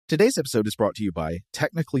Today's episode is brought to you by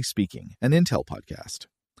Technically Speaking, an Intel podcast.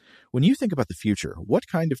 When you think about the future, what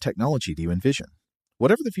kind of technology do you envision?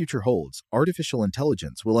 Whatever the future holds, artificial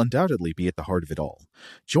intelligence will undoubtedly be at the heart of it all.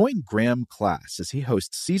 Join Graham Class as he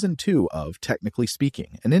hosts Season 2 of Technically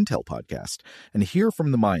Speaking, an Intel podcast, and hear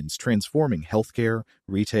from the minds transforming healthcare,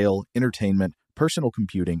 retail, entertainment, personal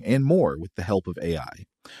computing, and more with the help of AI.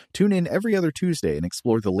 Tune in every other Tuesday and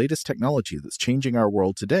explore the latest technology that's changing our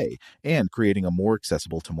world today and creating a more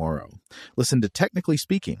accessible tomorrow. Listen to Technically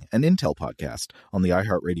Speaking, an Intel podcast on the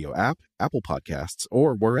iHeartRadio app, Apple Podcasts,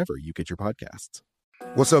 or wherever you get your podcasts.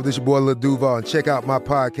 What's up, this your boy Lil Duval, and check out my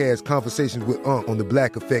podcast, Conversations with Unc, on the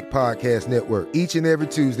Black Effect Podcast Network. Each and every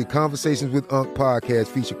Tuesday, Conversations with Unc podcast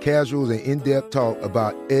feature casuals and in-depth talk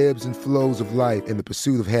about ebbs and flows of life and the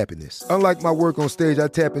pursuit of happiness. Unlike my work on stage, I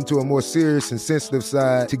tap into a more serious and sensitive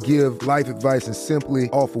side to give life advice and simply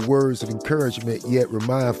offer words of encouragement, yet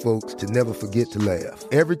remind folks to never forget to laugh.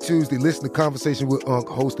 Every Tuesday, listen to Conversations with Unc,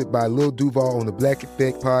 hosted by Lil Duval on the Black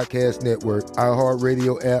Effect Podcast Network,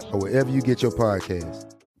 iHeartRadio app, or wherever you get your podcasts.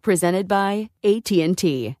 Presented by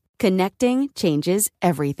AT&T. Connecting changes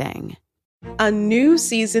everything. A new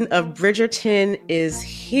season of Bridgerton is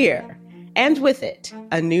here. And with it,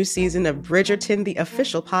 a new season of Bridgerton, the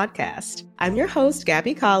official podcast. I'm your host,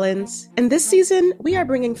 Gabby Collins, and this season, we are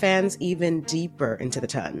bringing fans even deeper into the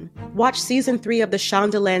ton. Watch Season 3 of the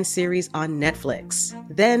Shondaland series on Netflix.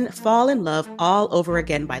 Then fall in love all over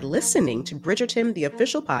again by listening to Bridgerton, the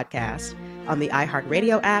official podcast, on the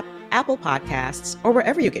iHeartRadio app, Apple Podcasts, or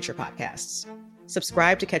wherever you get your podcasts.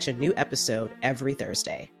 Subscribe to catch a new episode every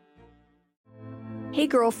Thursday. Hey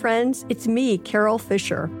girlfriends, it's me, Carol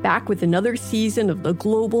Fisher, back with another season of the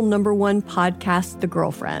global #1 podcast, The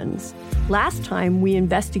Girlfriends. Last time, we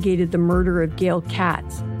investigated the murder of Gail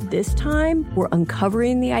Katz. This time, we're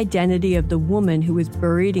uncovering the identity of the woman who was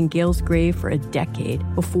buried in Gail's grave for a decade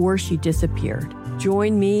before she disappeared.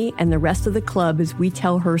 Join me and the rest of the club as we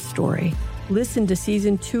tell her story. Listen to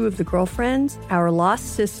Season 2 of The Girlfriends, Our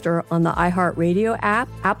Lost Sister, on the iHeartRadio app,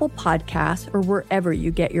 Apple Podcasts, or wherever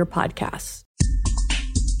you get your podcasts.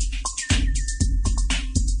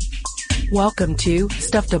 Welcome to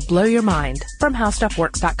Stuff to Blow Your Mind from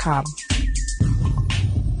HowStuffWorks.com.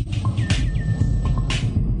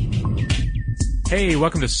 Hey,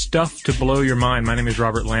 welcome to Stuff to Blow Your Mind. My name is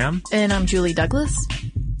Robert Lamb. And I'm Julie Douglas.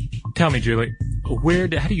 Tell me, Julie,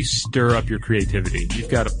 how do you stir up your creativity? You've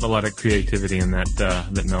got a lot of creativity in that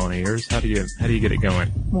melon of yours. How do you get it going?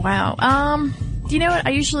 Wow. You know what?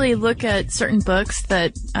 I usually look at certain books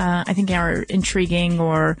that I think are intriguing,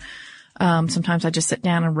 or sometimes I just sit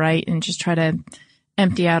down and write and just try to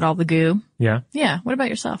empty out all the goo. Yeah. Yeah. What about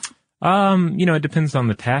yourself? It depends on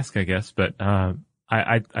the task, I guess, but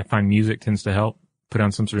I find music tends to help. Put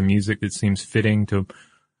on some sort of music that seems fitting to,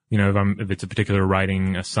 if it's a particular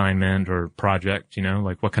writing assignment or project,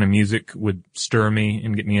 like what kind of music would stir me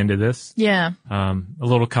and get me into this. Yeah. A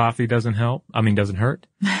little coffee doesn't help. Doesn't hurt.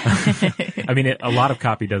 A lot of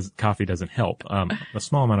coffee doesn't help. A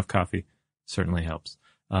small amount of coffee certainly helps.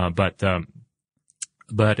 But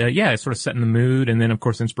it's sort of setting the mood, and then of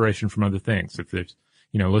course inspiration from other things. If there's,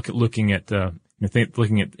 looking at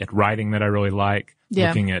writing that I really like,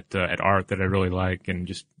 looking at art that I really like, and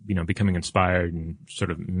just, becoming inspired and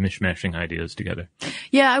sort of mishmashing ideas together.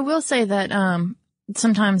 Yeah, I will say that,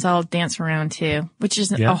 sometimes I'll dance around too, which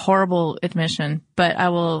is a horrible admission, but I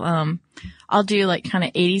will, I'll do like kind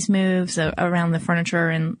of 80s moves around the furniture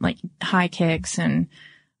and like high kicks and,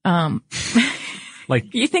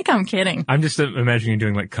 like, you think I'm kidding. I'm just imagining you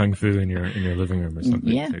doing like kung fu in your living room or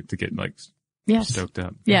something to get like stoked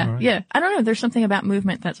up. Yeah. Right. Yeah. I don't know. There's something about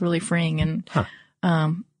movement that's really freeing. And,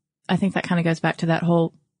 I think that kind of goes back to that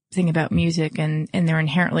whole thing about music and there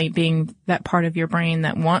inherently being that part of your brain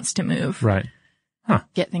that wants to move. Right.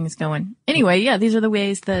 Get things going. Anyway, yeah, these are the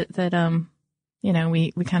ways that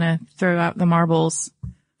we kind of throw out the marbles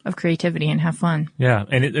of creativity and have fun. Yeah.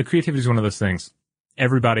 And creativity is one of those things.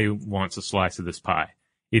 Everybody wants a slice of this pie.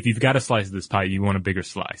 If you've got a slice of this pie, you want a bigger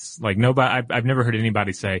slice. Like I've never heard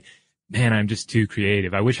anybody say, man, I'm just too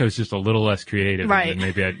creative. I wish I was just a little less creative. Right. And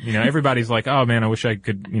maybe everybody's like, oh man, I wish I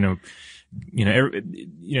could, even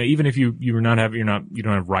if you don't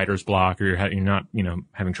have writer's block, or you're not,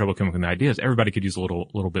 having trouble coming up with ideas, everybody could use a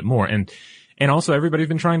little bit more. And also everybody's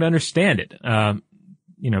been trying to understand it.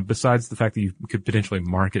 Besides the fact that you could potentially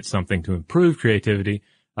market something to improve creativity,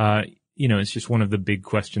 it's just one of the big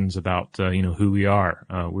questions about, who we are.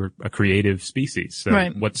 We're a creative species. So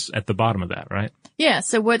right. What's at the bottom of that, right? Yeah.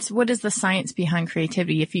 So what is the science behind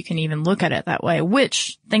creativity, if you can even look at it that way,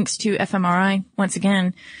 which thanks to fMRI, once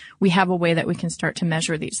again, we have a way that we can start to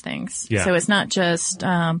measure these things. Yeah. So it's not just,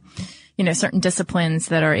 certain disciplines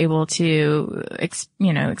that are able to,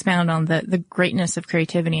 expound on the greatness of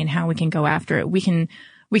creativity and how we can go after it. We can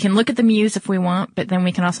look at the muse if we want, but then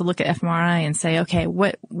we can also look at fMRI and say, okay,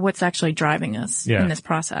 what's actually driving us in this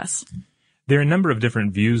process? There are a number of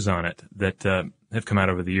different views on it that have come out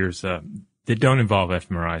over the years that don't involve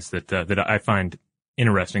fMRIs that I find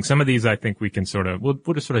interesting. Some of these I think we can we'll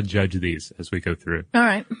just sort of judge these as we go through. All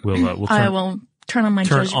right. I will turn on my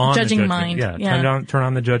judging mind. Yeah. Turn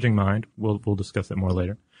on the judging mind. We'll discuss that more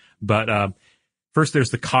later. But first there's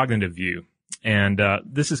the cognitive view. And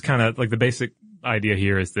this is kind of like the basic idea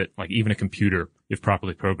here is that like even a computer, if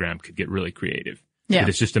properly programmed, could get really creative. Yeah. But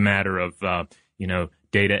it's just a matter of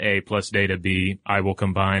data A plus data B, I will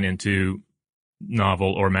combine into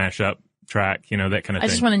novel or mashup track, that kind of thing. I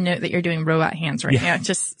just want to note that you're doing robot hands right now,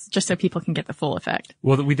 just so people can get the full effect.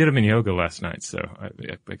 Well, we did them in yoga last night, so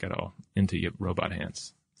I got all into robot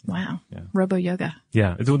hands. Wow. Yeah. Robo yoga.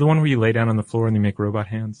 Yeah. It's the one where you lay down on the floor and you make robot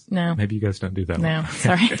hands? No. Maybe you guys don't do that one. No,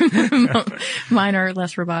 sorry. Mine are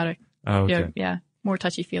less robotic. Oh, okay. Yeah. More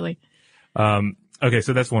touchy-feely. Okay,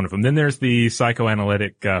 so that's one of them. Then there's the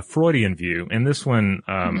psychoanalytic Freudian view, and this one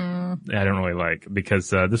I don't really like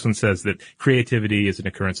because this one says that creativity is an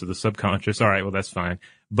occurrence of the subconscious. All right, well that's fine,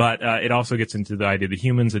 but it also gets into the idea that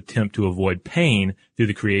humans attempt to avoid pain through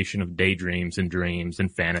the creation of daydreams and dreams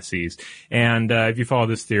and fantasies. And if you follow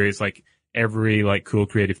this theory, it's like every cool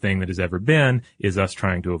creative thing that has ever been is us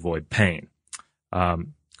trying to avoid pain,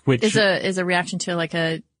 which is a reaction to like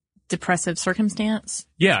a depressive circumstance.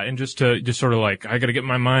 Yeah, and just sort of like, I gotta get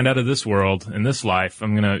my mind out of this world and this life.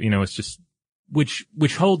 I'm gonna, it's just, which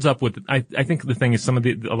holds up with, I think the thing is a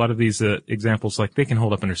lot of these examples, like they can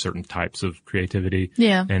hold up under certain types of creativity.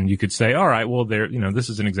 Yeah. And you could say, all right, well this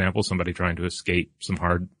is an example, somebody trying to escape some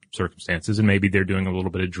hard circumstances, and maybe they're doing a little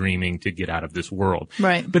bit of dreaming to get out of this world.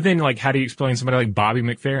 Right. But then how do you explain somebody like Bobby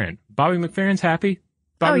McFerrin? Bobby McFerrin's happy.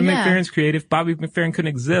 Bobby McFerrin's creative. Bobby McFerrin couldn't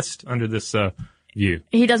exist under this, view.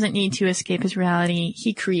 He doesn't need to escape his reality.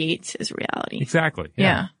 He creates his reality. Exactly.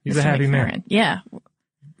 Yeah. He's a happy man. Yeah.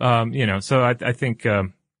 So I think,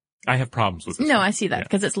 I have problems with this. No, I see that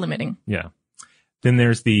because it's limiting. Yeah. Then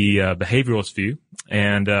there's the, behavioralist view.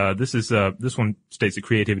 And, this one states that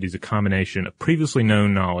creativity is a combination of previously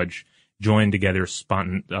known knowledge joined together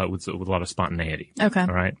with a lot of spontaneity. Okay. All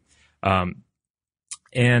right.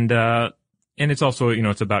 And it's also,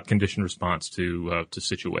 it's about conditioned response to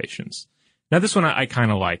situations. Now this one I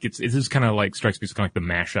kind of like. It is kind of like, strikes me as kind of like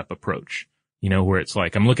the mashup approach, where it's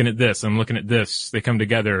like, I'm looking at this, they come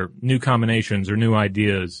together, new combinations or new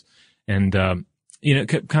ideas, and,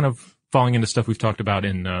 kind of falling into stuff we've talked about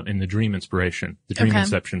in the Dream Inspiration, the Dream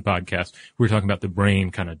Inception podcast. We're talking about the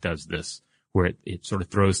brain kind of does this, where it sort of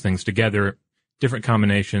throws things together, different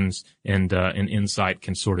combinations, and an insight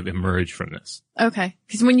can sort of emerge from this. Okay.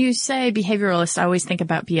 Because when you say behavioralist, I always think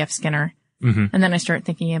about B.F. Skinner. Mm-hmm. And then I start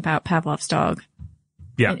thinking about Pavlov's dog.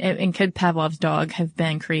 Yeah. And could Pavlov's dog have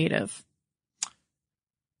been creative?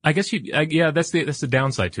 I guess that's the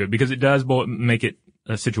downside to it, because it does make it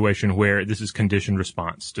a situation where this is conditioned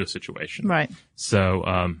response to a situation. Right.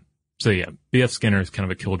 So yeah, B.F. Skinner is kind of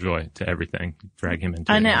a killjoy to everything. Drag him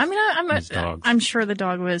into. I know. I'm sure the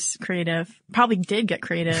dog was creative. Probably did get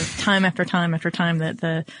creative time after time after time that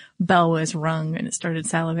the bell was rung and it started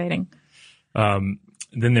salivating.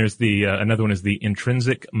 Then there's another one is the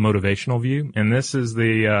intrinsic motivational view. And this is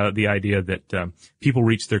the idea that, people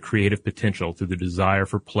reach their creative potential through the desire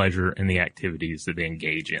for pleasure in the activities that they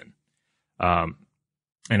engage in.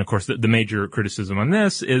 And of course, the major criticism on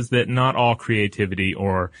this is that not all creativity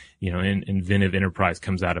or, inventive enterprise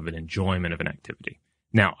comes out of an enjoyment of an activity.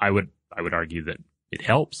 Now, I would argue that it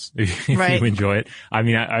helps if right. you enjoy it. I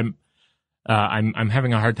mean, I'm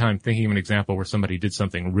having a hard time thinking of an example where somebody did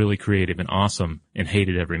something really creative and awesome and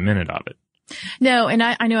hated every minute of it. No, and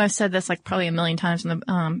I know I've said this like probably a million times in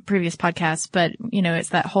the previous podcast, but it's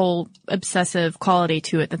that whole obsessive quality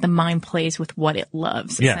to it that the mind plays with what it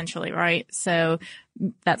loves, essentially, right? So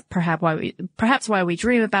that's perhaps why we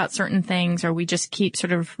dream about certain things, or we just keep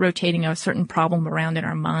sort of rotating a certain problem around in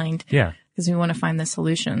our mind. Yeah. Because we want to find the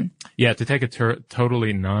solution. Yeah, to take a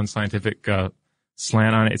totally non-scientific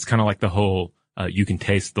slant on it, it's kind of like the whole you can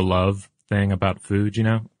taste the love thing about food,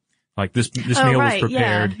 Like this meal was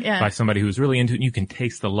prepared by somebody who was really into it, and you can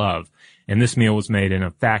taste the love. And this meal was made in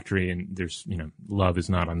a factory, and there's, love is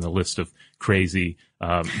not on the list of crazy,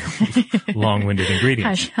 long-winded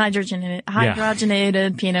ingredients.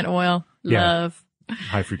 Hydrogenated peanut oil, love.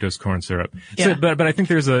 High fructose corn syrup. Yeah. So, but I think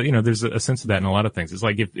there's a sense of that in a lot of things. It's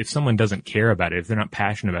like if someone doesn't care about it, if they're not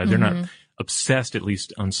passionate about it, they're not obsessed, at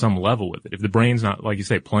least on some level, with it. If the brain's not, like you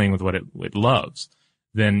say, playing with what it loves,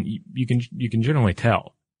 then you can generally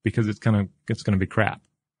tell. because it's going to be crap.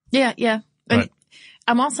 Yeah. Yeah. And But-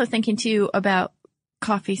 I'm also thinking too about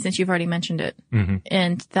coffee, since you've already mentioned it,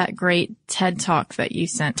 and that great TED talk that you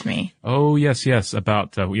sent me. Oh, yes.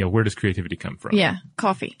 About, where does creativity come from? Yeah.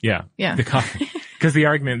 Coffee. Yeah. Yeah. The coffee. Because the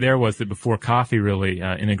argument there was that before coffee really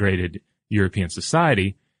integrated European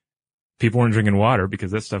society, people weren't drinking water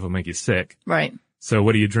because that stuff will make you sick. Right. So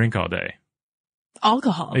what do you drink all day?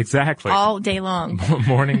 Alcohol. Exactly. All day long.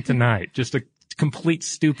 Morning to night. Just a complete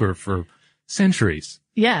stupor for centuries.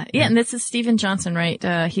 Yeah. Yeah. And this is Steven Johnson, right?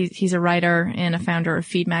 He's a writer and a founder of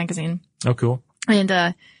Feed Magazine. Oh, cool.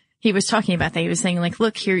 And, he was talking about that. He was saying, like,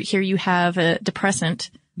 look, here you have a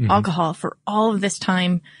depressant, alcohol, for all of this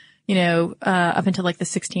time, up until like the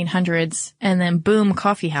 1600s, and then boom,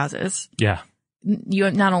 coffee houses. Yeah.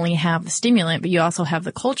 You not only have the stimulant, but you also have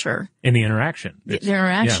the culture. And the interaction. The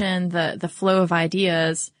interaction, the flow of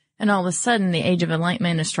ideas, and all of a sudden the Age of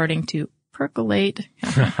Enlightenment is starting to percolate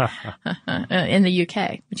in the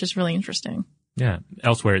UK, which is really interesting. Yeah.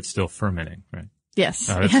 Elsewhere, it's still fermenting, right? Yes.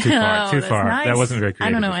 Oh, that's too far. Oh, Too that's far. nice. That wasn't very creative.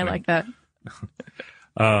 I don't know. of I me. like that.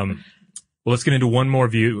 Well, let's get into one more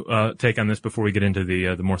take on this before we get into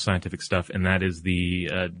the more scientific stuff, and that is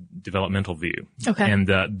the developmental view. Okay. And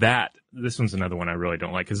this one's another one I really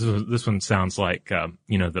don't like, because this one sounds like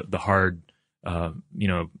the hard,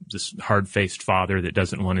 this hard-faced father that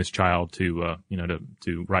doesn't want his child to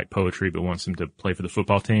write poetry, but wants him to play for the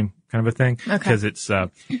football team, kind of a thing. Okay. Because it's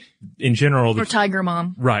in general, Or Tiger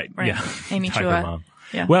Mom. right? Right. Yeah. Amy Tiger Chua. Mom.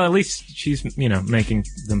 Yeah. Well, at least she's, making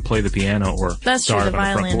them play the piano or That's true. starve The on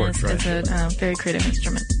a front violin porch, right? is a very creative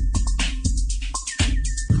instrument.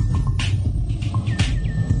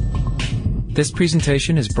 This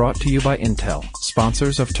presentation is brought to you by Intel,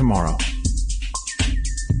 sponsors of tomorrow.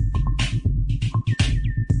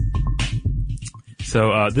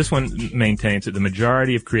 So this one maintains that the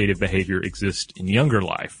majority of creative behavior exists in younger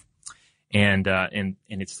life, and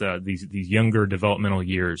it's these younger developmental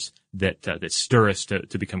years that stir us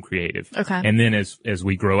to become creative. Okay. And then as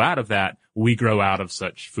we grow out of that, we grow out of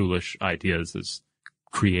such foolish ideas as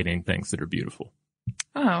creating things that are beautiful.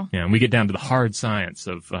 Oh. Yeah, and we get down to the hard science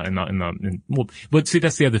of but see,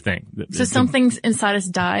 that's the other thing. So something inside us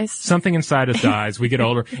dies? Something inside us dies. We get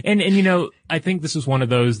older, and I think this is one of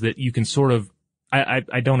those that you can sort of.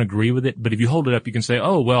 I don't agree with it, but if you hold it up, you can say,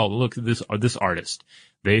 oh, well, look at this artist.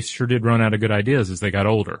 They sure did run out of good ideas as they got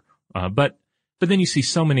older. But then you see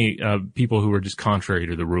so many, people who are just contrary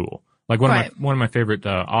to the rule. Like one of my favorite,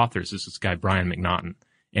 authors is this guy, Brian McNaughton.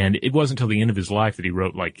 And it wasn't until the end of his life that he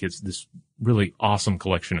wrote this really awesome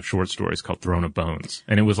collection of short stories called Throne of Bones.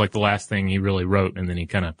 And it was like the last thing he really wrote. And then he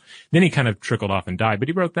kind of trickled off and died. But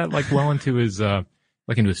he wrote that like well into his,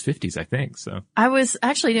 into his 50s, I think. So I was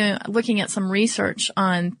actually looking at some research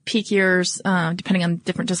on peak years, depending on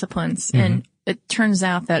different disciplines. And it turns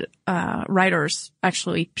out that, writers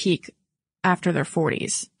actually peak after their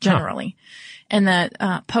 40s generally. And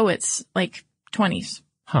that, poets like 20s.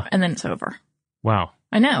 And then it's over. Wow.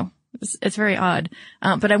 I know. It's very odd.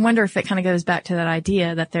 But I wonder if it kind of goes back to that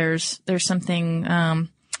idea that there's something,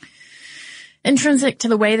 intrinsic to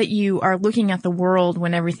the way that you are looking at the world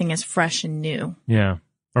when everything is fresh and new. Yeah.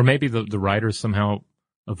 Or maybe the writers somehow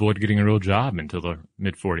avoid getting a real job until their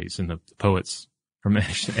mid-40s, and the poets are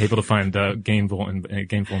able to find gainful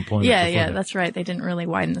employment. Yeah, that's right. They didn't really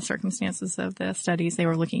widen the circumstances of the studies they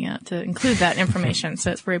were looking at to include that information,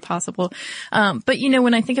 so it's very possible. But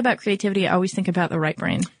when I think about creativity, I always think about the right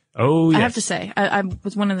brain. Oh, yes. I have to say, I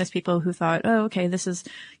was one of those people who thought, oh, okay, this is,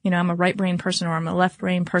 I'm a right brain person or I'm a left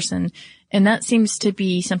brain person. And that seems to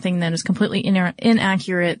be something that is completely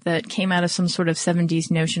inaccurate, that came out of some sort of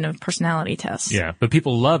 70s notion of personality tests. Yeah, but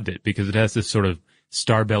people loved it because it has this sort of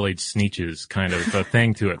star-bellied Sneetches kind of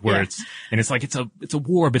thing to it, where it's like it's a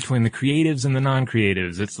war between the creatives and the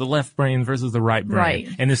non-creatives. It's the left brain versus the right brain. Right.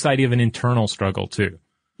 And this idea of an internal struggle too.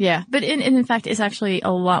 Yeah, but in fact, it's actually a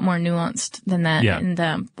lot more nuanced than that. Yeah. And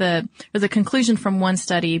there's a conclusion from one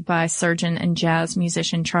study by surgeon and jazz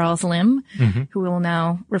musician Charles Limb, who we'll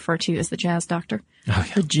now refer to as the jazz doctor. Oh,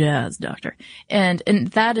 yeah. The jazz doctor. And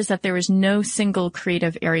that is that there is no single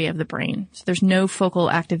creative area of the brain. So there's no focal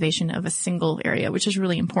activation of a single area, which is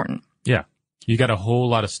really important. Yeah. You got a whole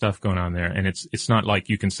lot of stuff going on there, and it's not like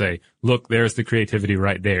you can say, look, there's the creativity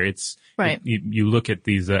right there. It's right. You look at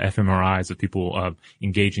these fMRIs of people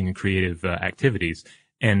engaging in creative activities,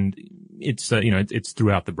 and it's it's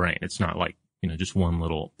throughout the brain. It's not like just one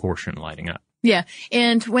little portion lighting up. Yeah.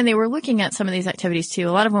 And when they were looking at some of these activities too,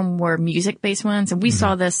 a lot of them were music-based ones. And we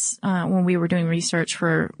saw this, when we were doing research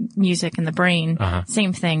for music in the brain.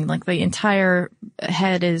 Same thing. Like the entire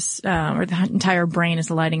head is, or the entire brain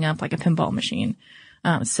is lighting up like a pinball machine.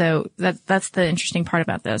 So that's the interesting part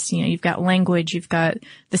about this. You know, you've got language, you've got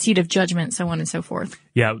the seat of judgment, so on and so forth.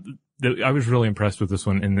 Yeah. I was really impressed with this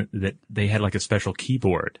one in that they had like a special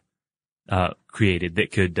keyboard created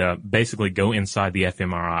that could basically go inside the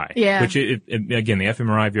fMRI. Yeah. Which again, the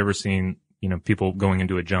fMRI, have you ever seen, you know, people going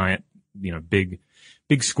into a giant, you know, big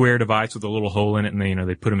square device with a little hole in it, and they, you know,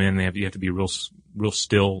 they put them in, you have to be real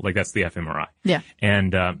still, like that's the fMRI. Yeah.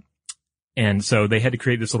 And so they had to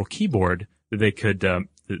create this little keyboard that they could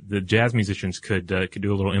the jazz musicians could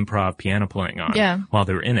do a little improv piano playing on while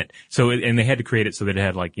they were in it. So and they had to create it so that it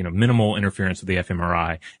had like, you know, minimal interference with the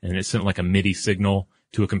fMRI, and it sent like a MIDI signal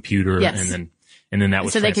to a computer, yes. and then that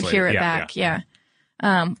was so they translated. could hear it back. Yeah.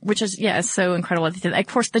 Which is, so incredible. Of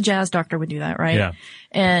course, the jazz doctor would do that, right? Yeah.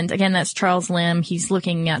 And again, that's Charles Lim. He's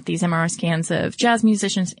looking at these MRI scans of jazz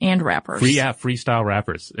musicians and rappers. Freestyle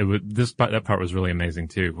rappers. That part was really amazing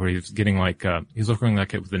too, where he was getting like, he was looking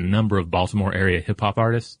like with a number of Baltimore area hip hop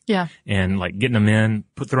artists. Yeah. And like getting them in,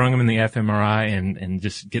 throwing them in the fMRI and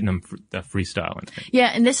just getting them freestyle.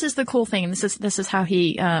 Yeah. And this is the cool thing. And this is how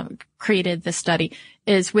he, created this study,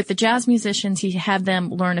 is with the jazz musicians, he had them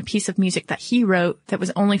learn a piece of music that he wrote that was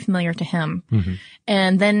only familiar to him. Mm-hmm.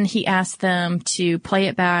 And then he asked them to play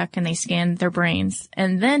it back, and they scanned their brains.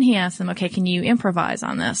 And then he asked them, okay, can you improvise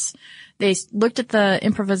on this? They looked at the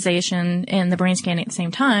improvisation and the brain scanning at the same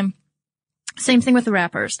time. Same thing with the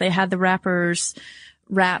rappers. They had the rappers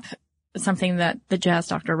rap something that the jazz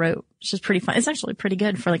doctor wrote, which is pretty fun. It's actually pretty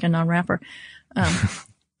good for like a non-rapper.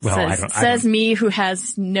 Well, says me who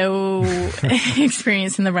has no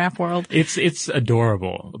experience in the rap world. It's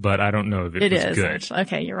adorable, but I don't know if it was good. Actually.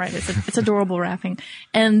 Okay, you're right. It's adorable rapping.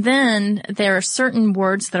 And then there are certain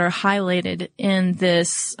words that are highlighted in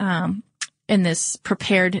this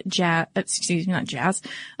prepared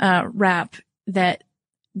rap that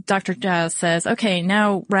Dr. Jazz says, okay,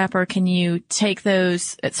 now rapper, can you take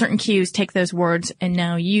those, at certain cues, take those words, and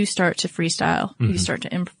now you start to freestyle. Mm-hmm. You start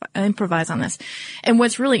to improvise on this. And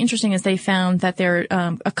what's really interesting is they found that there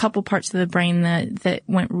are a couple parts of the brain that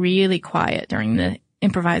went really quiet during the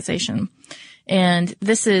improvisation. And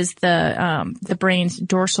this is the brain's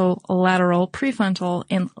dorsal, lateral, prefrontal,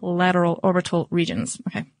 and lateral orbital regions.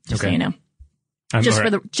 Okay. Just so you know.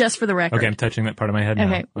 Just for the record. Okay, I'm touching that part of my head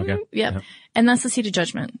now. Okay. Yep. Yeah. And that's the seat of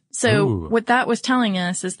judgment. So what that was telling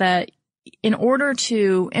us is that in order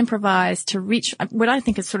to improvise, to reach what I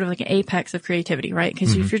think is sort of like an apex of creativity, right?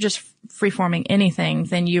 Because if you're just free-forming anything,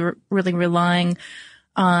 then you're really relying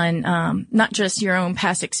on not just your own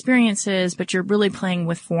past experiences, but you're really playing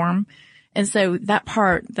with form. And so that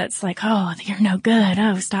part that's like, oh, you're no good.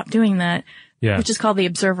 Oh, stop doing that. Yeah. Which is called the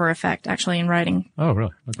observer effect, actually, in writing. Oh,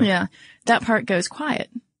 really? Okay. Yeah. That part goes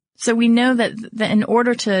quiet. So we know that in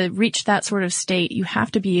order to reach that sort of state, you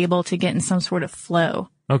have to be able to get in some sort of flow.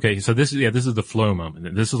 Okay. So this is the flow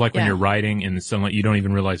moment. This is like when you're writing and suddenly you don't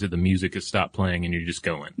even realize that the music has stopped playing and you're just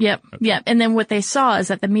going. Yep. Okay. Yep. And then what they saw is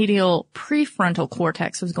that the medial prefrontal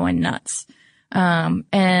cortex was going nuts.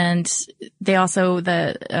 And they also, and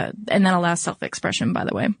that allows self-expression, by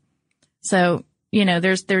the way. So, you know,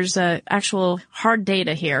 there's actual hard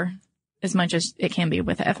data here, as much as it can be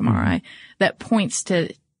with the fMRI, that points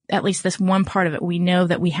to at least this one part of it. We know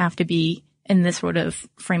that we have to be in this sort of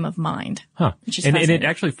frame of mind. Huh. And it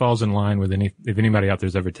actually falls in line with if anybody out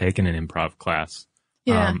there's ever taken an improv class.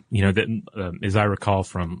 Yeah. You know, that, as I recall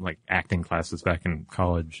from like acting classes back in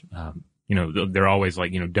college, you know, they're always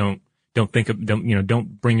like, you know, don't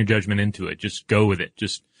bring your judgment into it. Just go with it.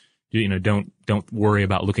 Just, you know, don't worry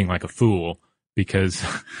about looking like a fool. Because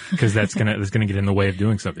that's gonna get in the way of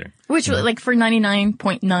doing something. Which, like, for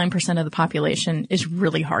 99.9% of the population is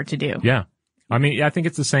really hard to do. Yeah. I mean, I think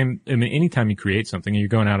it's the same. I mean, anytime you create something, you're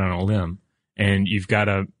going out on a limb, and you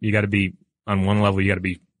gotta be, on one level, you gotta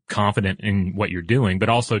be confident in what you're doing, but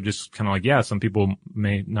also just kind of like, some people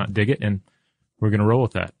may not dig it, and we're gonna roll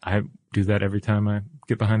with that. I do that every time I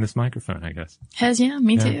get behind this microphone, I guess.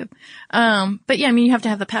 Me too. But yeah, I mean, you have to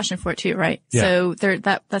have the passion for it too, right? Yeah. So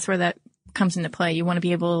that's where that comes into play. You want to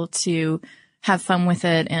be able to have fun with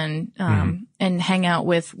it and hang out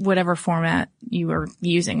with whatever format you are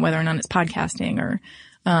using, whether or not it's podcasting or,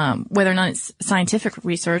 whether or not it's scientific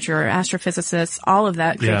research or astrophysicists, all of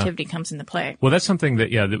that creativity comes into play. Well, that's something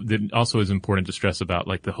that also is important to stress about,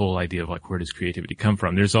 like the whole idea of like, where does creativity come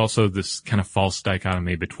from? There's also this kind of false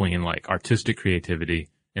dichotomy between like artistic creativity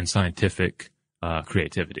and scientific,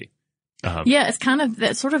 creativity. It's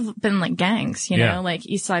that's sort of been like gangs, you know, like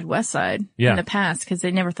East Side, West Side in the past, because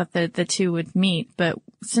they never thought that the two would meet. But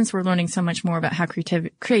since we're learning so much more about how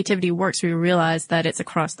creativity works, we realize that it's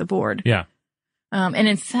across the board. Yeah. And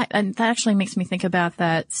in fact, that actually makes me think about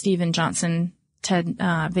that Steven Johnson TED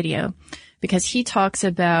video, because he talks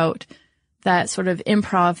about that sort of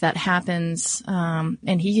improv that happens.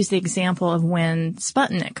 And he used the example of when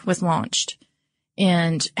Sputnik was launched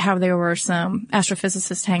and how there were some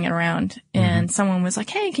astrophysicists hanging around and someone was like,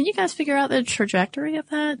 hey, can you guys figure out the trajectory of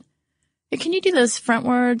that? Can you do this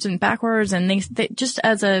frontwards and backwards? And they just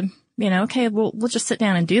as a, okay, we'll just sit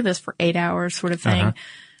down and do this for 8 hours sort of thing.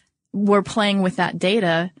 We're playing with that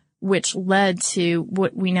data, which led to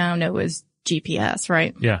what we now know as GPS,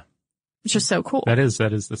 right? Yeah. It's just so cool.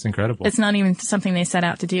 That's incredible. It's not even something they set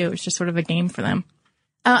out to do. It's just sort of a game for them.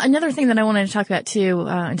 Another thing that I wanted to talk about too,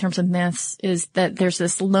 in terms of myths is that there's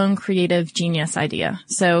this lone creative genius idea.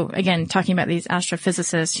 So again, talking about these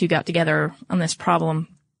astrophysicists who got together on this problem,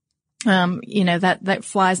 that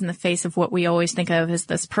flies in the face of what we always think of as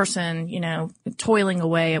this person, toiling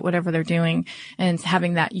away at whatever they're doing and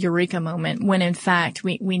having that eureka moment when in fact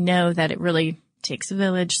we know that it really takes a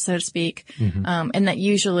village, so to speak. And that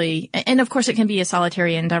usually, and of course it can be a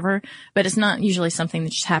solitary endeavor, but it's not usually something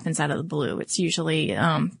that just happens out of the blue. It's usually,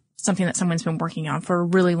 something that someone's been working on for a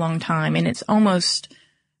really long time. And it's almost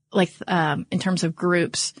like, in terms of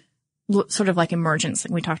groups, sort of like emergence,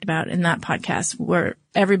 like we talked about in that podcast, where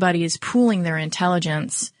everybody is pooling their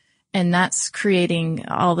intelligence and that's creating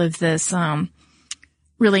all of this,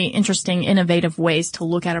 really interesting, innovative ways to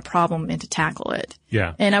look at a problem and to tackle it.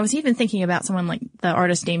 Yeah. And I was even thinking about someone like the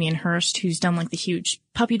artist Damien Hirst, who's done like the huge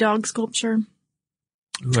puppy dog sculpture.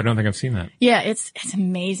 Ooh, I don't think I've seen that. Yeah, it's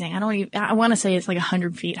amazing. I want to say it's like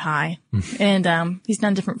 100 feet high. And, he's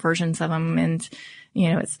done different versions of them. And,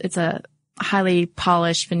 it's a highly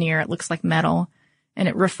polished veneer. It looks like metal and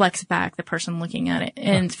it reflects back the person looking at it.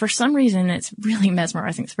 And for some reason, it's really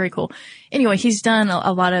mesmerizing. It's very cool. Anyway, he's done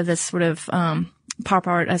a lot of this sort of, pop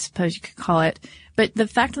art, I suppose you could call it. But the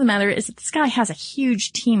fact of the matter is that this guy has a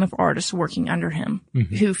huge team of artists working under him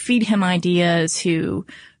who feed him ideas, who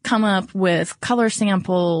come up with color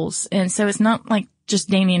samples. And so it's not like just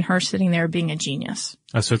Damien Hirst sitting there being a genius.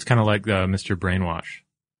 So it's kind of like Mr. Brainwash.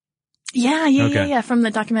 Yeah. From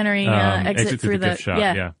the documentary, Exit Through the Gift Shop.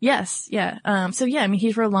 Yeah. Yes. Yeah.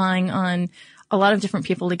 He's relying on a lot of different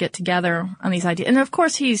people to get together on these ideas. And of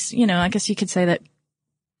course he's, I guess you could say that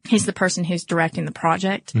he's the person who's directing the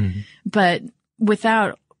project, but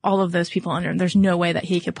without all of those people under him, there's no way that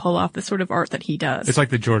he could pull off the sort of art that he does. It's like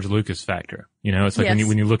the George Lucas factor. It's like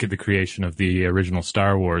when you look at the creation of the original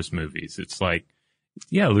Star Wars movies, it's like,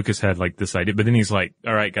 yeah, Lucas had like this idea, but then he's like,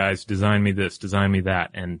 all right, guys, design me this, design me that.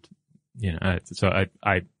 And, so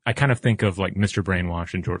I kind of think of like Mr.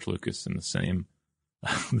 Brainwash and George Lucas in the same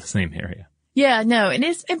area. Yeah, no, it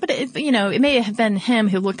is, but it may have been him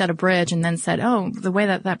who looked at a bridge and then said, oh, the way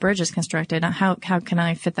that bridge is constructed, how can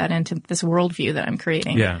I fit that into this worldview that I'm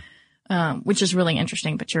creating? Yeah. Which is really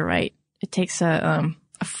interesting, but you're right. It takes a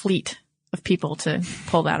fleet of people to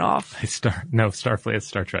pull that off. Starfleet, it's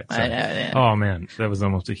Star Trek. Sorry. Yeah. Oh man, that was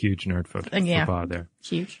almost a huge nerd faux pas there.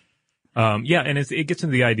 Huge. And it gets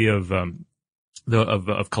into the idea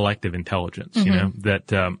of collective intelligence,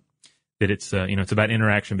 that it's, it's about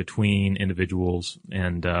interaction between individuals.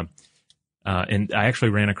 And I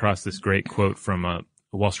actually ran across this great quote from,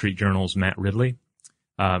 Wall Street Journal's Matt Ridley.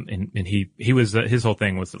 And he was, his whole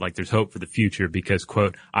thing was that like, there's hope for the future because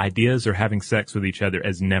quote, ideas are having sex with each other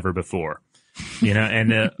as never before,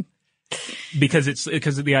 because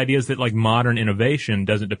of the idea is that like modern innovation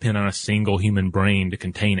doesn't depend on a single human brain to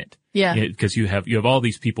contain it. Yeah. Because you have all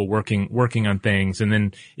these people working on things, and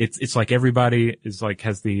then it's like everybody is like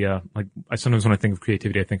has the like I sometimes when I think of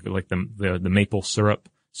creativity I think of it like the maple syrup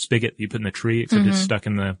spigot that you put in the tree, except it's stuck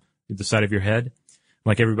in the side of your head.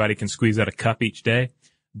 Like everybody can squeeze out a cup each day,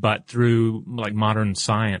 but through like modern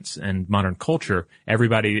science and modern culture,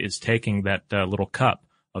 everybody is taking that little cup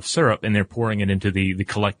of syrup and they're pouring it into the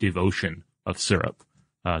collective ocean of syrup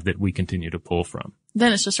that we continue to pull from.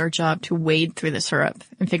 Then it's just our job to wade through the syrup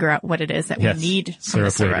and figure out what it is that we need from the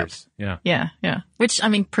syrup. Waders. Yeah. Yeah. Which,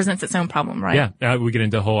 presents its own problem, right? Yeah. We get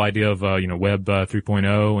into the whole idea of, Web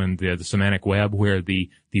 3.0 and the semantic web where the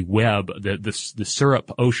web, the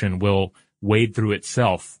syrup ocean will wade through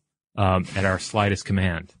itself, at our slightest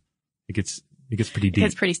command. It gets pretty deep. It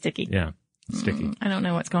gets pretty sticky. Yeah. Sticky. I don't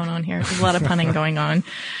know what's going on here. There's a lot of punning going on.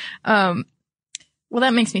 Well,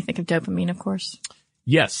 that makes me think of dopamine, of course.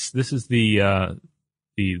 Yes. This is the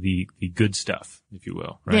good stuff, if you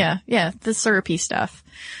will, right? Yeah, the syrupy stuff.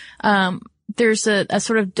 There's a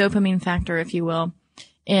sort of dopamine factor, if you will.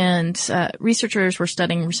 And, researchers were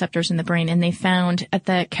studying receptors in the brain and they found at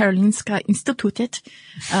the Karolinska Institutet,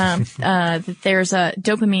 that there's a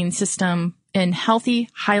dopamine system in healthy,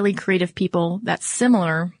 highly creative people that's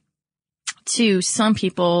similar to some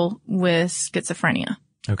people with schizophrenia.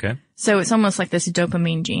 Okay. So it's almost like this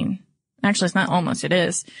dopamine gene. Actually, it's not almost, it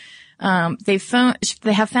is. They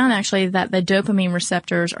have found actually that the dopamine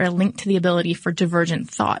receptors are linked to the ability for divergent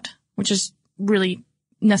thought, which is really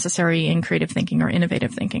necessary in creative thinking or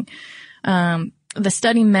innovative thinking. The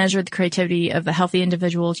study measured the creativity of the healthy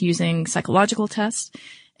individuals using psychological tests.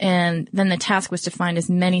 And then the task was to find as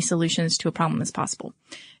many solutions to a problem as possible.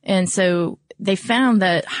 And so they found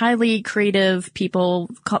that highly creative people,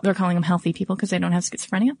 they're calling them healthy people because they don't have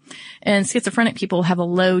schizophrenia, and schizophrenic people have a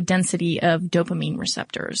low density of dopamine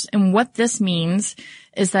receptors. And what this means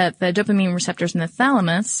is that the dopamine receptors in the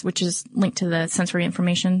thalamus, which is linked to the sensory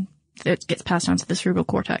information that gets passed on to the cerebral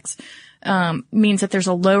cortex, means that there's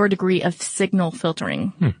a lower degree of signal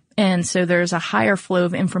filtering. And so there's a higher flow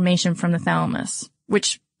of information from the thalamus,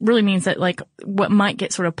 which really means that like what might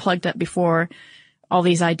get sort of plugged up before all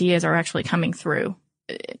these ideas are actually coming through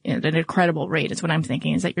at an incredible rate is what I'm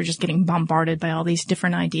thinking, is that you're just getting bombarded by all these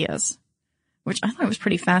different ideas, which I thought was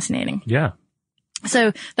pretty fascinating. Yeah.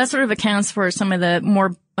 So that sort of accounts for some of the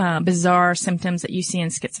more bizarre symptoms that you see in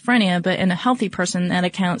schizophrenia, but in a healthy person, that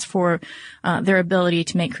accounts for their ability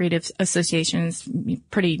to make creative associations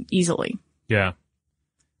pretty easily. Yeah.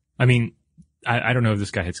 I mean, I don't know if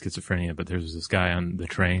this guy had schizophrenia, but there was this guy on the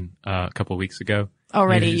train a couple of weeks ago.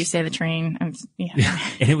 Already, you say the train. Yeah.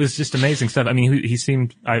 And it was just amazing stuff. I mean, he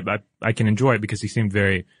seemed, I can enjoy it because he seemed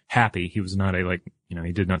very happy. He was not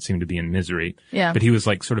he did not seem to be in misery. Yeah. But he was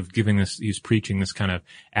like sort of he was preaching this kind of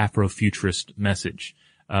Afrofuturist message.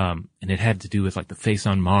 And it had to do with like the face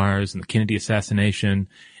on Mars and the Kennedy assassination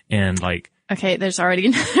and like, okay, there's already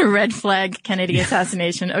another red flag Kennedy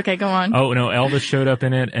assassination. Okay, go on. Oh, no, Elvis showed up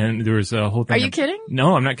in it, and there was a whole thing. Are you kidding?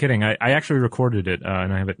 No, I'm not kidding. I actually recorded it,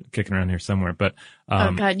 and I have it kicking around here somewhere, but,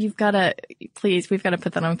 oh God, we've got to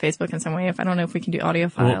put that on Facebook in some way. I don't know if we can do audio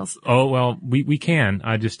files. We can.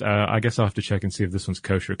 I guess I'll have to check and see if this one's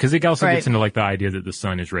kosher. Cause it also gets into like the idea that the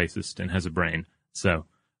sun is racist and has a brain. So.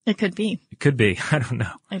 It could be. I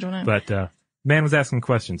don't know. But, man was asking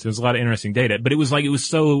questions. There was a lot of interesting data, but it was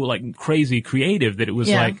so like crazy creative that it was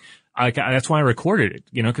that's why I recorded it,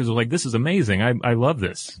 cause it was like, this is amazing. I love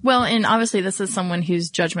this. Well, and obviously this is someone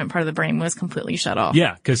whose judgment part of the brain was completely shut off.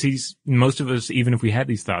 Yeah. Cause most of us, even if we had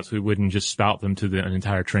these thoughts, we wouldn't just spout them to an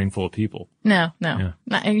entire train full of people. No. Yeah.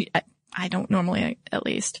 I don't normally, at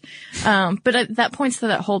least. But that points to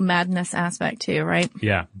that whole madness aspect too, right?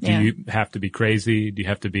 Yeah. Do you have to be crazy? Do you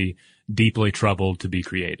have to be deeply troubled to be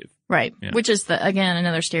creative? Right. Yeah. Which is again,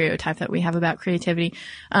 another stereotype that we have about creativity.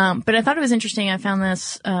 But I thought it was interesting. I found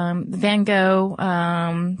this, Van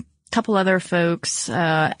Gogh, couple other folks,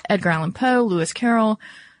 Edgar Allan Poe, Lewis Carroll,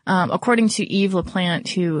 according to Yves Laplante,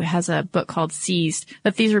 who has a book called Seized,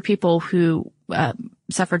 that these were people who,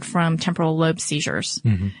 suffered from temporal lobe seizures.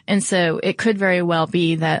 Mm-hmm. And so it could very well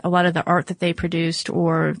be that a lot of the art that they produced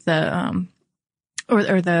or the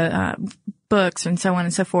books and so on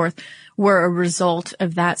and so forth were a result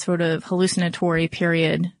of that sort of hallucinatory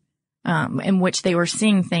period, in which they were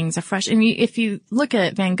seeing things afresh. And if you look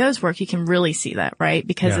at Van Gogh's work, you can really see that, right?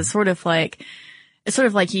 Because it's sort of like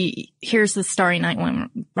here's the Starry Night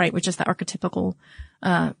one, right? Which is the archetypical,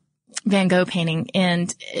 Van Gogh painting,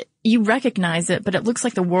 and you recognize it, but it looks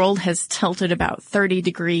like the world has tilted about 30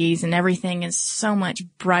 degrees and everything is so much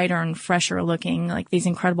brighter and fresher looking, like these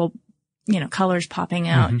incredible, colors popping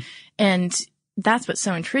out. Mm-hmm. And that's what's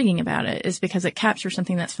so intriguing about it, is because it captures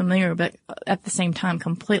something that's familiar, but at the same time,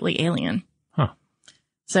 completely alien. Huh.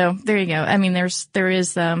 So there you go. I mean, there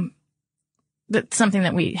is that's something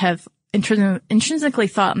that we have intrinsically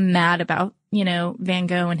thought mad about, Van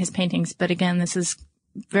Gogh and his paintings. But again, this is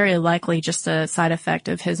very likely just a side effect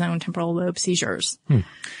of his own temporal lobe seizures.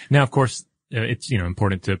 Now, of course, it's,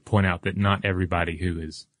 important to point out that not everybody who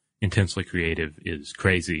is intensely creative is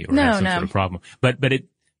crazy or has some sort of problem.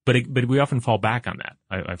 But we often fall back on that.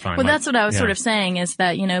 I find. Well, that's what I was sort of saying, is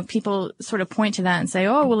that, people sort of point to that and say,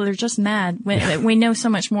 oh, well, they're just mad. We know so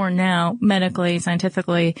much more now, medically,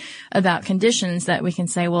 scientifically, about conditions that we can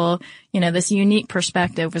say, well, this unique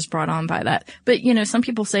perspective was brought on by that. But, some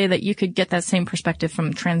people say that you could get that same perspective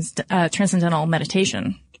from transcendental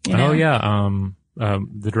meditation. Oh, yeah.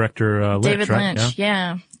 The director, Lynch, David right? Lynch.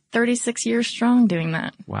 Yeah. 36 years strong doing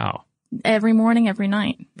that. Wow. Every morning, every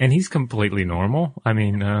night. And he's completely normal. I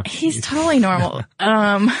mean, he's totally normal.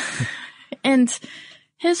 And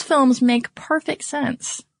his films make perfect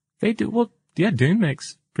sense. They do. Well, yeah, Dune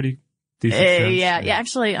makes pretty decent sense? Yeah.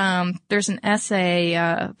 Actually, there's an essay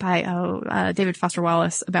by David Foster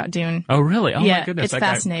Wallace about Dune. Oh, really? Oh, yeah, my goodness. it's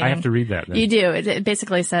fascinating. I have to read that then. You do. It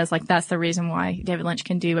basically says, like, that's the reason why David Lynch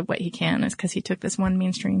can do what he can, is because he took this one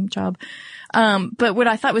mainstream job. But what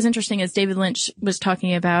I thought was interesting is David Lynch was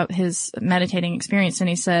talking about his meditating experience, and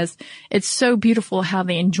he says, it's so beautiful how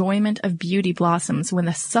the enjoyment of beauty blossoms when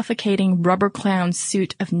the suffocating rubber clown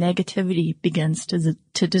suit of negativity begins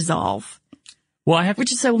to dissolve. Well,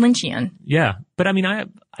 which is so Lynchian. Yeah. But I mean, I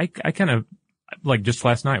kind of, like, just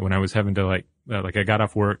last night when I was having to, like I got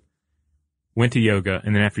off work, went to yoga,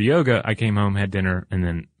 and then after yoga, I came home, had dinner, and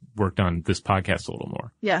then worked on this podcast a little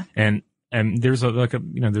more. Yeah. And there's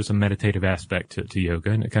there's a meditative aspect to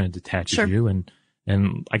yoga, and it kind of detaches you, and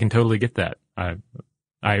I can totally get that. I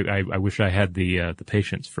wish I had the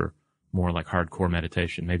patience for more like hardcore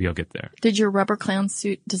meditation. Maybe I'll get there. Did your rubber clown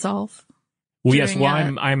suit dissolve? Well, yes. Well,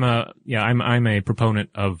 I'm a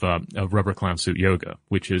proponent of rubber clown suit yoga,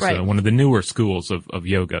 which is one of the newer schools of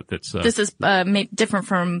yoga. This is different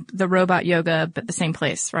from the robot yoga, but the same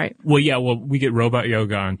place, right? Well, yeah. Well, we get robot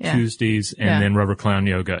yoga on Tuesdays, and then rubber clown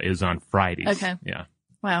yoga is on Fridays. Okay. Yeah.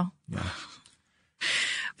 Wow. Yeah.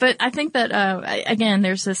 But I think that again,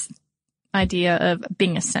 there's this idea of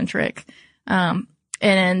being eccentric,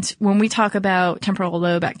 and when we talk about temporal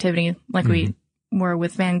lobe activity, like we were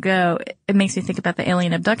with Van Gogh, it makes me think about the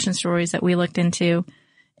alien abduction stories that we looked into.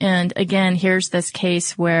 And again, here's this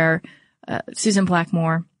case where Susan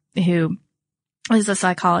Blackmore, who is a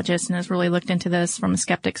psychologist and has really looked into this from a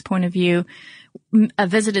skeptic's point of view,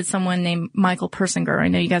 visited someone named Michael Persinger. I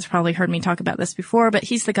know you guys probably heard me talk about this before, but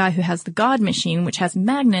he's the guy who has the God machine, which has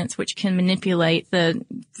magnets which can manipulate the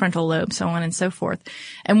frontal lobe, so on and so forth.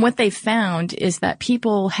 And what they found is that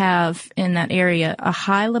people have in that area a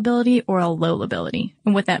high lability or a low lability.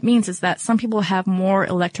 And what that means is that some people have more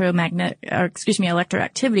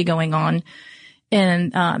electroactivity going on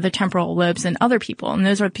in the temporal lobes than other people. And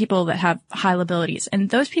those are people that have high labilities. And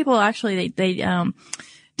those people actually, they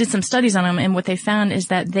did some studies on them, and what they found is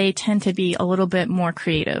that they tend to be a little bit more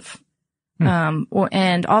creative,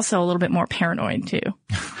 and also a little bit more paranoid too,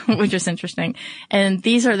 which is interesting. And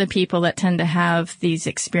these are the people that tend to have these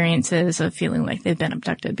experiences of feeling like they've been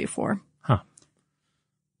abducted before. Huh.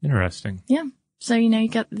 Interesting. Yeah. So, you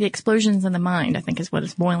got the explosions in the mind, I think, is what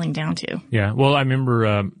it's boiling down to. Yeah. Well, I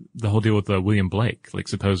remember the whole deal with William Blake. Like,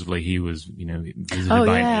 supposedly he was, visited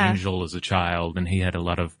by an angel as a child, and he had a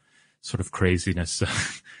lot of sort of craziness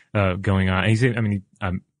going on.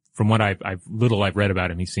 From what I've read about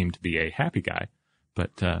him, he seemed to be a happy guy, but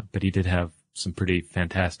he did have some pretty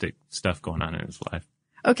fantastic stuff going on in his life.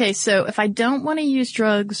 Okay, so if I don't want to use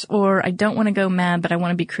drugs or I don't want to go mad, but I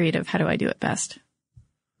want to be creative, how do I do it best?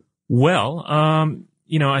 Well,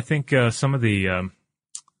 I think some of the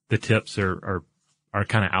tips are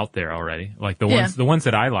kind of out there already. Like the ones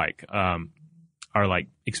that I like are like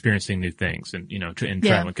experiencing new things and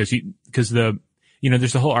traveling, because there's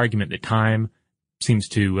the whole argument that time seems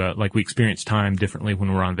to like we experience time differently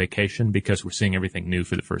when we're on vacation because we're seeing everything new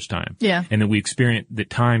for the first time. Yeah. And that we experience that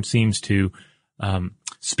time seems to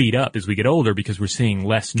speed up as we get older because we're seeing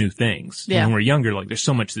less new things. Yeah. When we're younger, like there's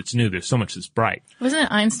so much that's new, there's so much that's bright. Wasn't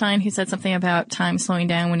it Einstein who said something about time slowing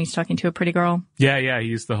down when he's talking to a pretty girl? Yeah, he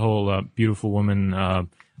used the whole beautiful woman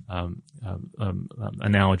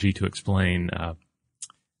analogy to explain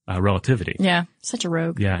relativity. Yeah, such a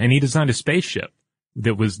rogue. Yeah, and he designed a spaceship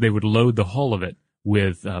they would load the hull of it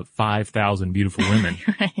with 5,000 beautiful women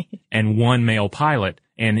right. and one male pilot,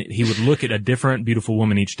 and he would look at a different beautiful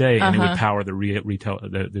woman each day, and it would power the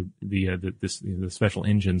special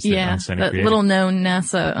engines that Einstein created. That little known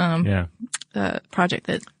NASA project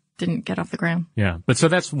that didn't get off the ground. Yeah, but so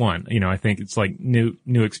that's one. I think it's like new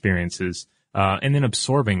experiences. And then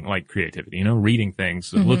absorbing like creativity, reading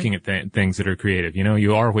things, looking at things that are creative,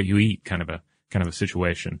 you are what you eat kind of a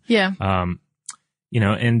situation. Yeah.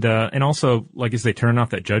 And also, like, as they turn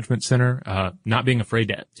off that judgment center, not being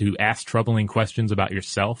afraid to ask troubling questions about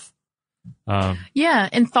yourself. Yeah.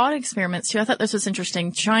 And thought experiments too. I thought this was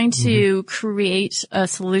interesting. Trying to create a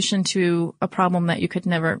solution to a problem that you could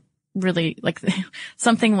never really, like,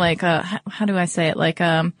 something like, how do I say it? Like,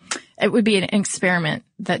 it would be an experiment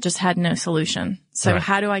that just had no solution. So right.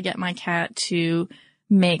 How do I get my cat to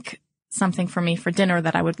make something for me for dinner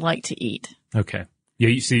that I would like to eat? Okay. Yeah,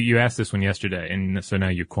 you asked this one yesterday, and so now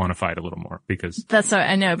you quantified a little more because that's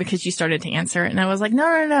I know, because you started to answer it, and I was like,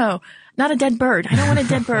 no, not a dead bird. I don't want a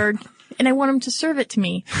dead bird, and I want him to serve it to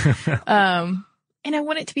me. and I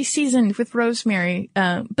want it to be seasoned with rosemary.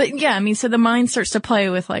 But yeah, I mean, so the mind starts to play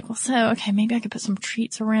with like, well, so, okay, maybe I could put some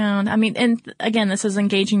treats around. I mean, and again, this is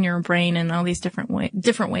engaging your brain in all these different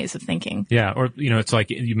ways of thinking. Yeah. Or, it's like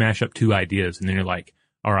you mash up two ideas and then you're like,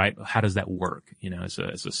 all right, how does that work? As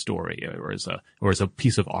a story or as a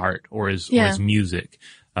piece of art or as music.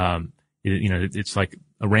 It's like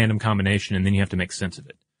a random combination and then you have to make sense of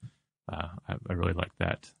it. I really like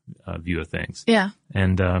that, view of things. Yeah.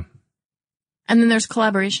 And then there's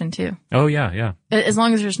collaboration too. Oh yeah. As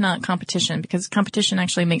long as there's not competition, because competition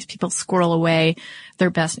actually makes people squirrel away their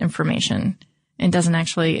best information and doesn't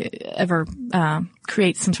actually ever,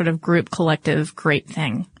 create some sort of group collective great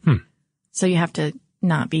thing. So you have to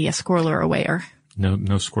not be a squirreler awayer. No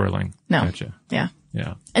squirreling. No. Gotcha. Yeah.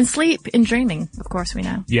 Yeah. And sleep and dreaming, of course, we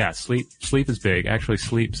know. Yeah, sleep is big. Actually,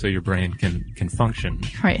 sleep so your brain can function.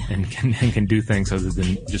 Right. And can do things other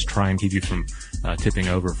than just try and keep you from, tipping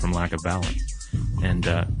over from lack of balance. And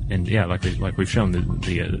yeah, like we've shown,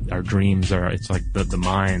 our dreams it's like the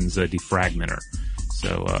mind's a defragmenter.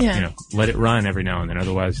 So, let it run every now and then.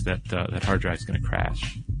 Otherwise that hard drive's going to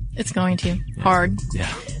crash. It's going to. Yeah. Hard.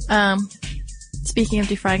 Yeah. Speaking of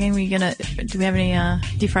defragging, do we have any,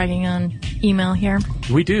 defragging on email here?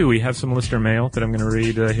 We do. We have some listener mail that I'm going to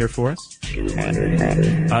read here for us.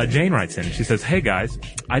 Jane writes in. She says, "Hey guys,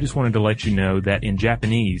 I just wanted to let you know that in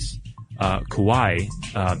Japanese, kawaii,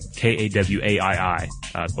 K-A-W-A-I-I,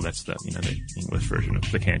 well that's the English version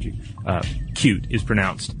of the kanji, cute is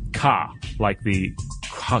pronounced ka, like the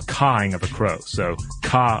cawing of a crow. So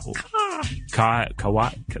kawaii,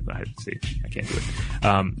 see, I can't do it.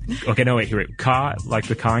 Okay, no wait, here wait. Ka, like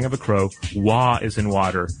the cawing of a crow, wa is in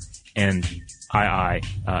water, and I,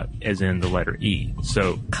 as in the letter E.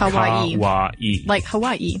 So kawaii. Kawaii. Like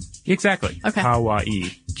Hawaii. Exactly. Okay.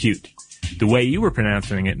 Kawaii. Cute. The way you were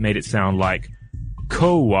pronouncing it made it sound like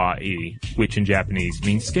kawaii, which in Japanese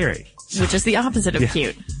means scary. Which is the opposite of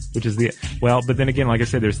cute. Which is but then again, like I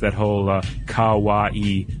said, there's that whole,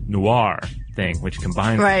 kawaii noir thing, which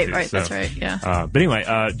combines Right, the two. right, so, that's right, yeah. But anyway,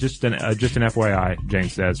 just an FYI, Jane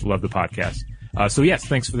says, love the podcast. So yes,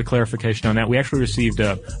 thanks for the clarification on that. We actually received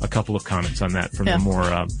a couple of comments on that from the more,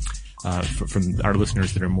 from our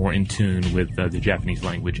listeners that are more in tune with the Japanese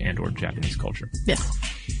language and or Japanese culture. Yes.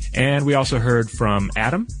 And we also heard from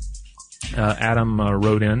Adam. Adam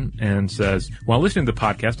wrote in and says, while listening to the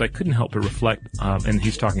podcast, I couldn't help but reflect, and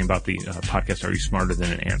he's talking about the podcast, Are You Smarter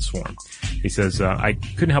Than an Ant Swarm? He says, I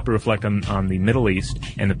couldn't help but reflect on the Middle East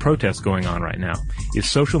and the protests going on right now. Is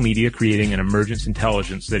social media creating an emergent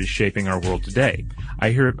intelligence that is shaping our world today?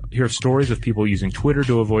 I hear of stories of people using Twitter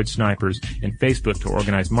to avoid snipers and Facebook to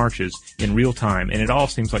organize marches in real time, and it all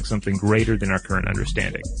seems like something greater than our current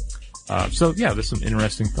understanding. So yeah, there's some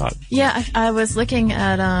interesting thought. Yeah, I was looking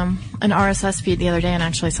at an RSS feed the other day and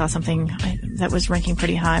actually saw something that was ranking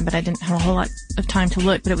pretty high, but I didn't have a whole lot of time to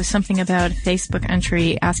look. But it was something about a Facebook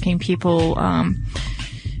entry asking people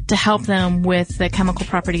to help them with the chemical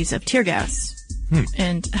properties of tear gas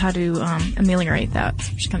and how to ameliorate that,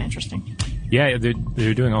 which is kind of interesting. Yeah,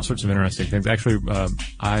 they're doing all sorts of interesting things. Actually,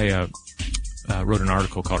 I wrote an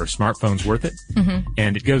article called "Are Smartphones Worth It?" Mm-hmm.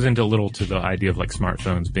 And it goes into a little to the idea of like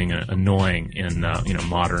smartphones being annoying in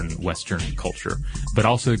modern Western culture, but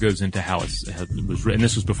also it goes into how it was written.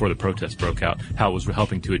 This was before the protests broke out. How it was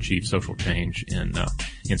helping to achieve social change in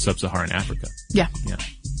sub-Saharan Africa. Yeah.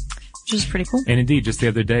 Which is pretty cool. And indeed, just the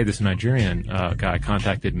other day, this Nigerian guy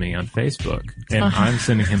contacted me on Facebook, and I'm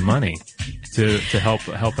sending him money to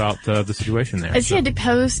help out the situation there. Is he a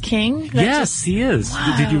deposed king? Yes, he is.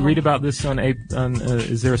 Wow. Did you read about this on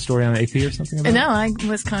is there a story on AP or something about it? No, I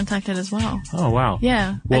was contacted as well. Oh, wow.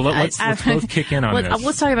 Yeah. Well, let's both kick in on this.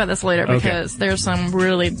 Let's talk about this later because there's some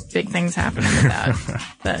really big things happening with that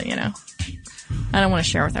that, I don't want to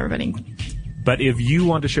share with everybody. But if you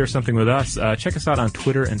want to share something with us, check us out on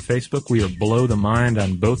Twitter and Facebook. We are Below the Mind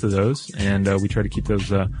on both of those, and we try to keep those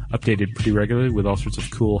updated pretty regularly with all sorts of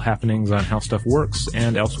cool happenings on how stuff works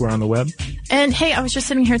and elsewhere on the web. And hey, I was just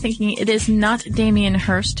sitting here thinking it is not Damien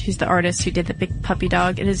Hirst who's the artist who did the big puppy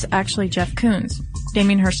dog. It is actually Jeff Koons.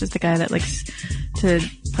 Damien Hirst is the guy that likes to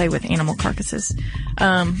play with animal carcasses.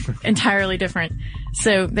 Entirely different.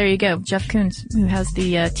 So there you go. Jeff Koons, who has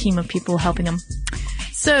the team of people helping him.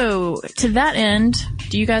 So, to that end,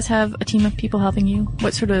 do you guys have a team of people helping you?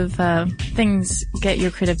 What sort of things get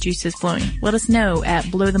your creative juices flowing? Let us know at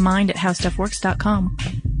blowthemind@howstuffworks.com.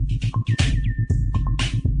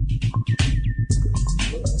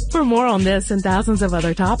 For more on this and thousands of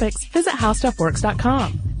other topics, visit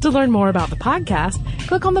howstuffworks.com. To learn more about the podcast,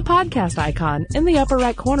 click on the podcast icon in the upper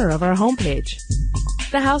right corner of our homepage.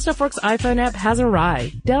 The How Stuff Works iPhone app has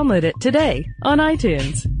arrived. Download it today on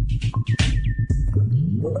iTunes.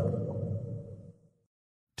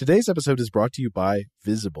 Today's episode is brought to you by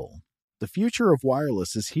Visible. The future of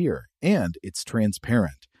wireless is here, and it's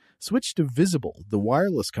transparent. Switch to Visible, the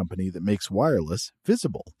wireless company that makes wireless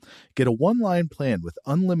visible. Get a one-line plan with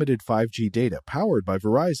unlimited 5G data powered by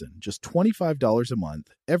Verizon, just $25 a month,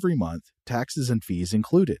 every month, taxes and fees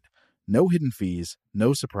included. No hidden fees,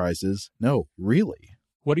 no surprises, no, really.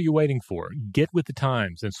 What are you waiting for? Get with the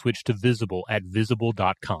times and switch to Visible at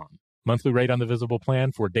Visible.com. Monthly rate on the Visible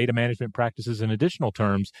plan for data management practices and additional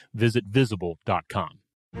terms, visit Visible.com.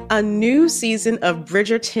 A new season of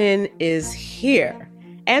Bridgerton is here.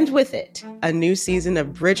 And with it, a new season of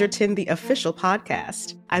Bridgerton, the official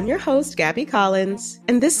podcast. I'm your host, Gabby Collins,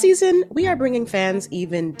 and this season, we are bringing fans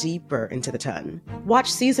even deeper into the ton.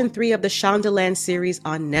 Watch season 3 of the Shondaland series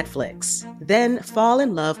on Netflix. Then fall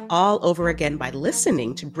in love all over again by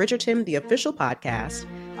listening to Bridgerton, the official podcast,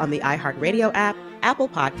 on the iHeartRadio app, Apple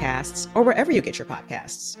Podcasts, or wherever you get your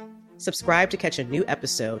podcasts. Subscribe to catch a new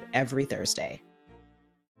episode every Thursday.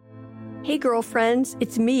 Hey girlfriends,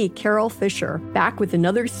 it's me, Carol Fisher, back with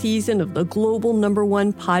another season of the global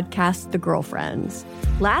 #1 podcast, The Girlfriends.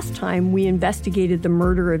 Last time, we investigated the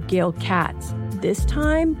murder of Gail Katz. This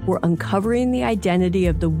time, we're uncovering the identity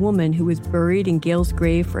of the woman who was buried in Gail's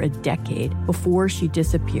grave for a decade before she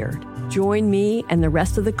disappeared. Join me and the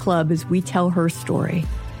rest of the club as we tell her story.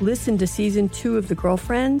 Listen to Season 2 of The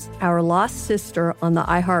Girlfriends, Our Lost Sister on the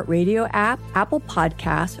iHeartRadio app, Apple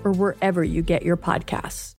Podcasts, or wherever you get your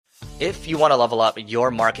podcasts. If you want to level up your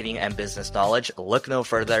marketing and business knowledge, look no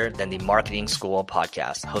further than the Marketing School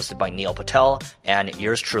podcast, hosted by Neil Patel and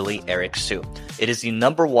yours truly, Eric Su. It is the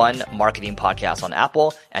 #1 marketing podcast on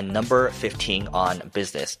Apple and number 15 on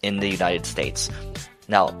business in the United States.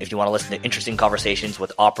 Now, if you want to listen to interesting conversations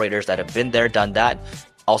with operators that have been there, done that,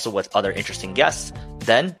 also with other interesting guests,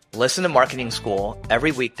 then listen to Marketing School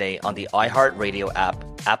every weekday on the iHeartRadio app,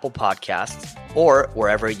 Apple Podcasts, or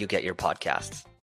wherever you get your podcasts.